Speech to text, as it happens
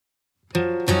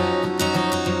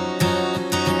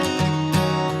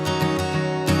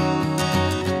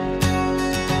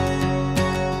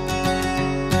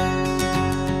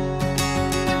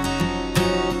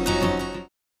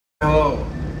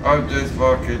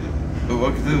Market, I'm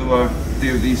working in my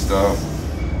DoD staff,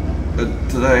 and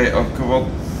today I've come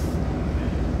on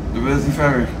the Mersey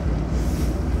Ferry.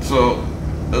 So,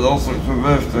 and also it's my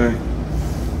birthday,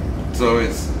 so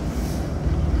it's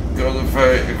going on the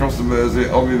ferry across the Mersey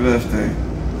on my birthday.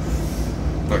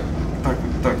 That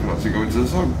can actually go into the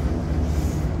song.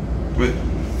 But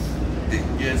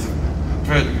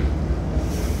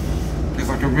it's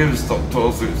like a river stop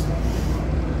tour, so it's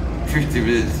 50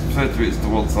 minutes, 30 minutes to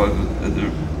one side of the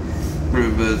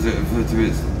river Mersey and 30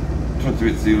 minutes, 20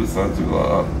 minutes to the other side, something like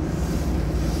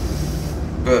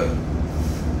that.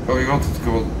 But we wanted to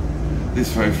come on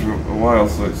this ferry for a while,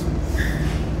 so it's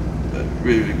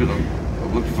really good.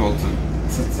 I'm looking forward to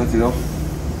setting off,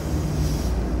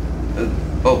 and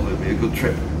hopefully it'll be a good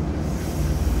trip.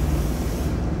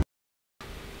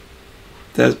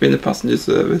 There's been a passenger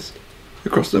service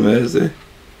across the Mersey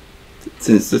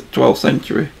since the 12th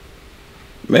century,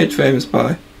 made famous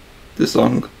by the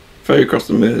song Ferry Across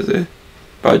The Mersey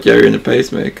by Gerry And The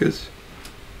Pacemakers.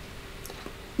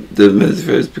 The Mersey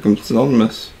Ferry has become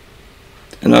synonymous,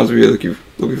 and I was really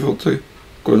looking forward to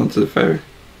going onto the ferry.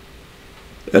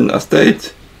 And I stayed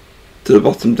to the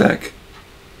bottom deck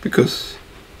because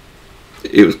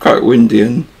it was quite windy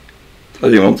and I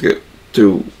didn't want to get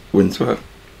too windswept.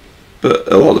 But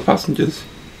a lot of the passengers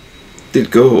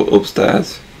did go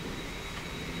upstairs,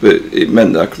 but it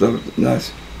meant that I could have a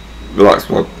nice relaxed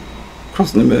walk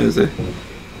crossing the Mersey,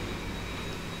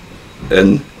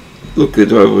 and luckily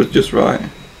the weather was just right.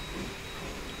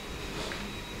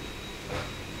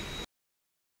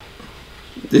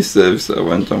 This service that I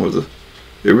went on was a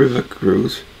river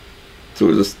cruise, so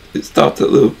it started at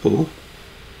Liverpool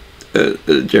at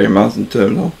the Gerry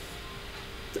terminal,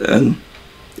 and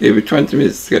it was 20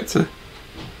 minutes to get to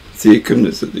Seacombe,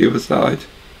 that's at the other side,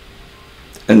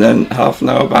 and then half an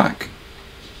hour back.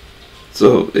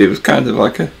 So it was kind of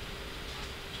like a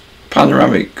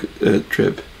panoramic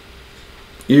trip.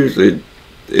 Usually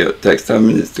it takes 10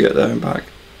 minutes to get there and back,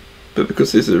 but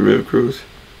because this is a river cruise,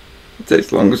 it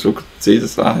takes longer so we could see the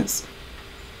sights.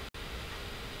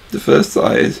 The first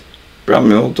sight is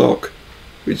Bramall Dock,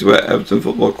 which is where Everton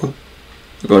Football Club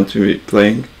are going to be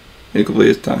playing in a couple of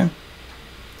years' time.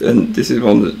 And this is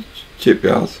one of the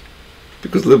shipyards,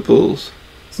 because Liverpool's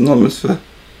synonymous for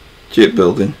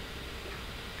shipbuilding.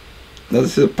 Now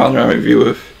this is a panoramic view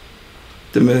of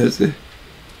the Mersey.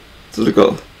 So they've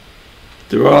got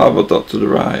the Royal Albert Dock to the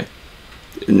right,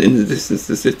 and in the distance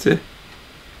the city.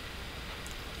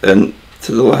 And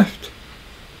to the left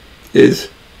is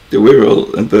the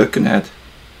Wirral and Birkenhead.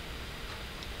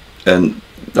 And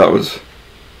that was,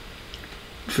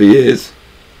 for years,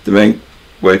 the main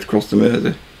way to cross the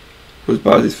Mersey was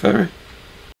by this ferry.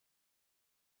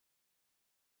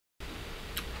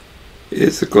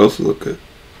 Here's a closer look at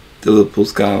the Liverpool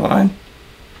skyline,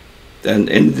 and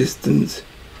in the distance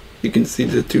you can see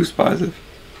the two spires of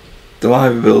the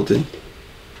Liver building,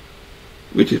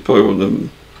 which is probably one of the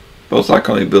most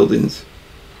iconic buildings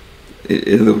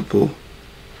in Liverpool.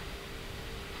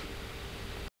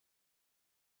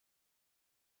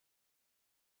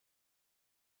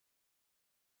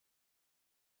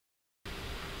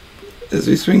 As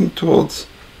we swing towards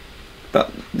the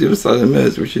other side of the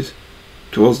Mersey, which is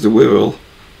towards the Wirral,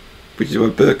 which is where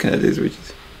Birkenhead is, which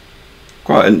is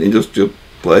quite an industrial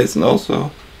place, and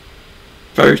also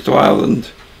ferries to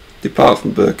Ireland depart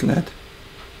from Birkenhead.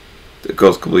 Of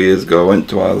course, a couple of years ago I went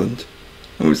to Ireland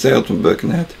and we sailed from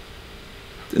Birkenhead,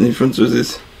 and in front of us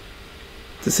is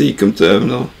the Seacombe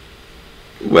terminal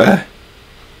where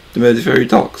the Mersey Ferry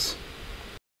docks.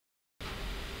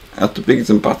 After picking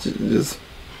some passengers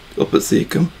up at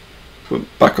Seacombe, we're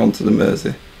back onto the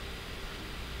Mersey.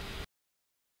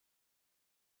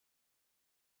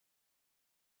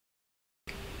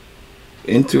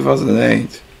 In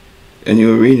 2008, a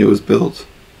new arena was built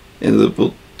in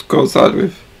Liverpool to coincide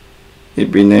with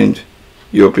it being named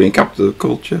European Capital of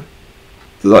Culture.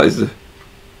 So that is the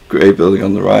grey building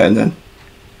on the right, and then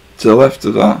to the left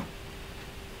of that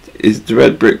is the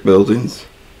red brick buildings,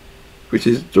 which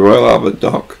is the Royal Albert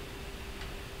Dock,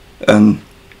 and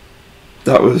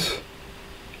that was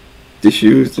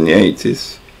disused in the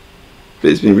 80s,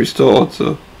 but it's been restored,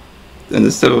 so and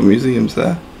there's several museums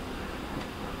there.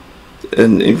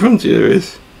 And in front here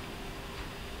is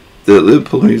the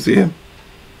Liverpool Museum,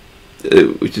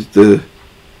 which is the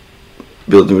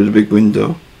building with a big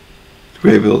window, the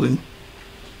grey building,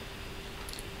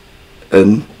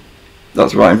 and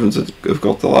that's right in front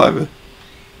of the Liver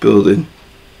building,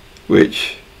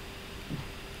 which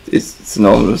is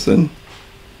synonymous and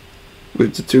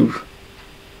with the two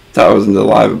towers and the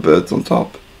Liver birds on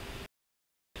top.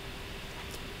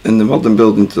 And the modern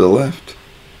building to the left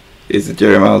is the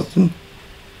Gerry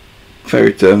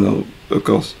ferry terminal, of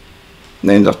course,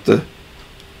 named after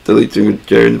the lead singer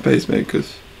Gerry And The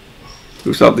Pacemakers,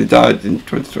 who sadly died in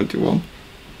 2021.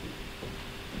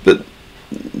 But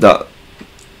that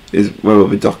is where we'll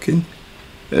be docking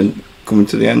and coming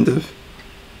to the end of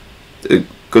a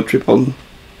good trip on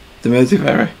the Mersey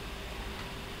Ferry.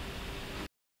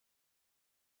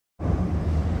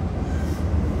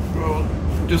 Well,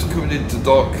 just coming into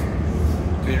dock,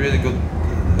 it's been really good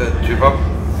trip.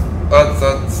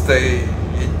 I'd stay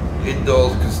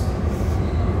indoors because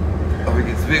I think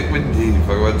it's a bit windy if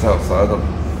I went outside.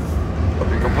 I've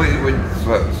been completely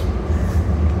windswept.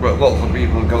 But lots of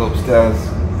people have gone upstairs.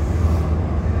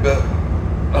 But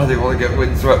I didn't want to get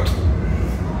windswept.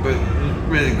 But it was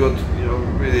really good, you know,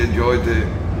 really enjoyed it.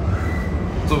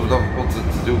 Something I've wanted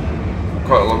to do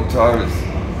quite a long time. It's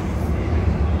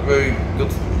very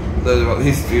good to learn about the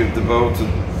history of the boat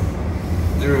and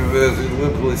the Mersey and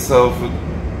Liverpool itself, and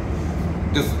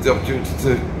just the opportunity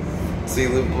to see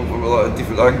Liverpool from a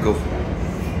different angle.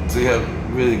 So yeah,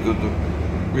 really good,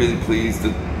 really pleased,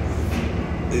 and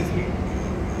it's been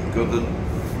good,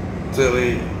 and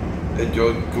certainly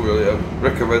enjoyed coming. I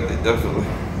recommend it definitely.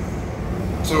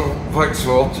 So thanks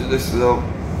for watching this,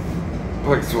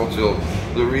 thanks for watching all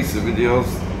the recent videos.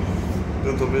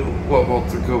 There'll be a lot more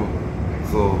to come.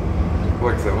 So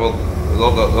thanks everyone, and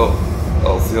on that note,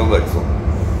 I'll see you on the next one.